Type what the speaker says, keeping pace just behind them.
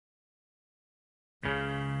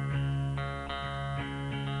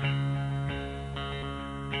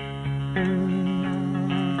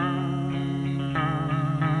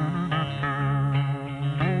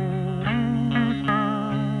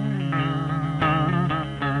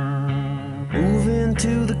Moving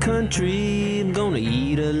to the country, I'm gonna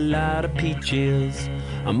eat a lot of peaches.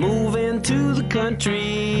 I'm moving to the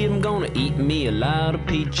country, I'm gonna eat me a lot of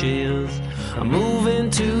peaches. I'm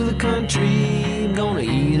moving to the country, I'm gonna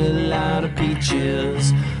eat a lot of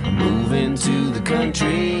peaches. I'm moving to the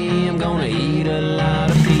country, I'm gonna eat a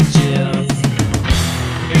lot of peaches.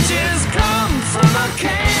 Peaches come from a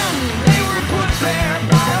can, they were put there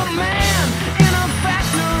by a man in a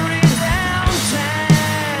factory downtown.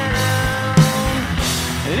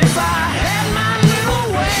 And if I had my little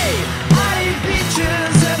way, I'd eat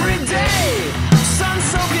peaches every day.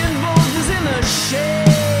 Sun-soaking boulders in the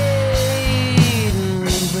shade.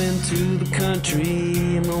 Moving to the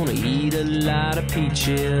country, I'm gonna eat a lot of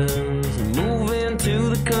peaches. Moving to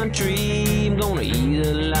the country, I'm gonna eat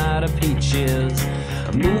a lot of peaches.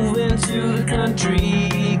 Moving to the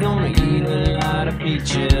country, gonna eat a lot of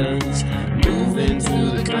peaches. Moving to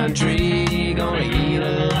the country, gonna eat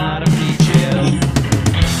a lot of peaches.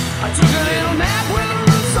 I took a little nap with a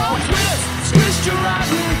roots all twist, squished your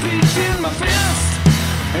rotten peach in my fist,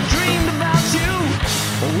 and dreamed about you,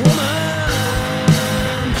 a woman.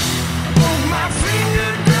 Poke my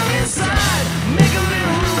finger down inside, make a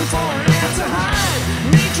little room for an ant to hide.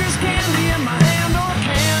 Nature's candy in my hand, or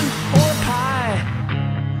can, or pie.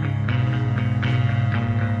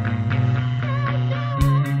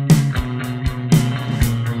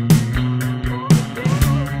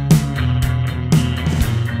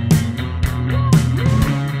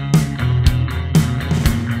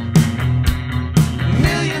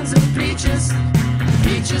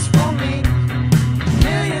 Peaches for me,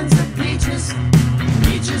 millions of peaches,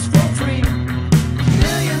 peaches for free.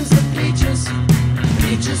 Millions of peaches,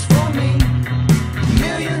 peaches for me,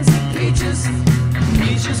 millions of peaches,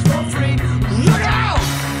 peaches for free. Look out!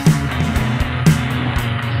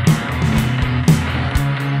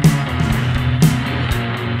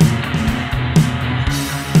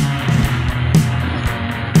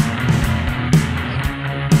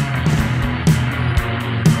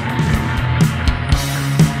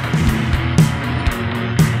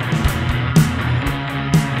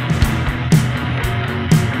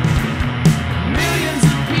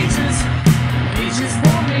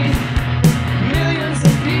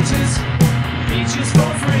 Peaches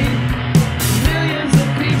for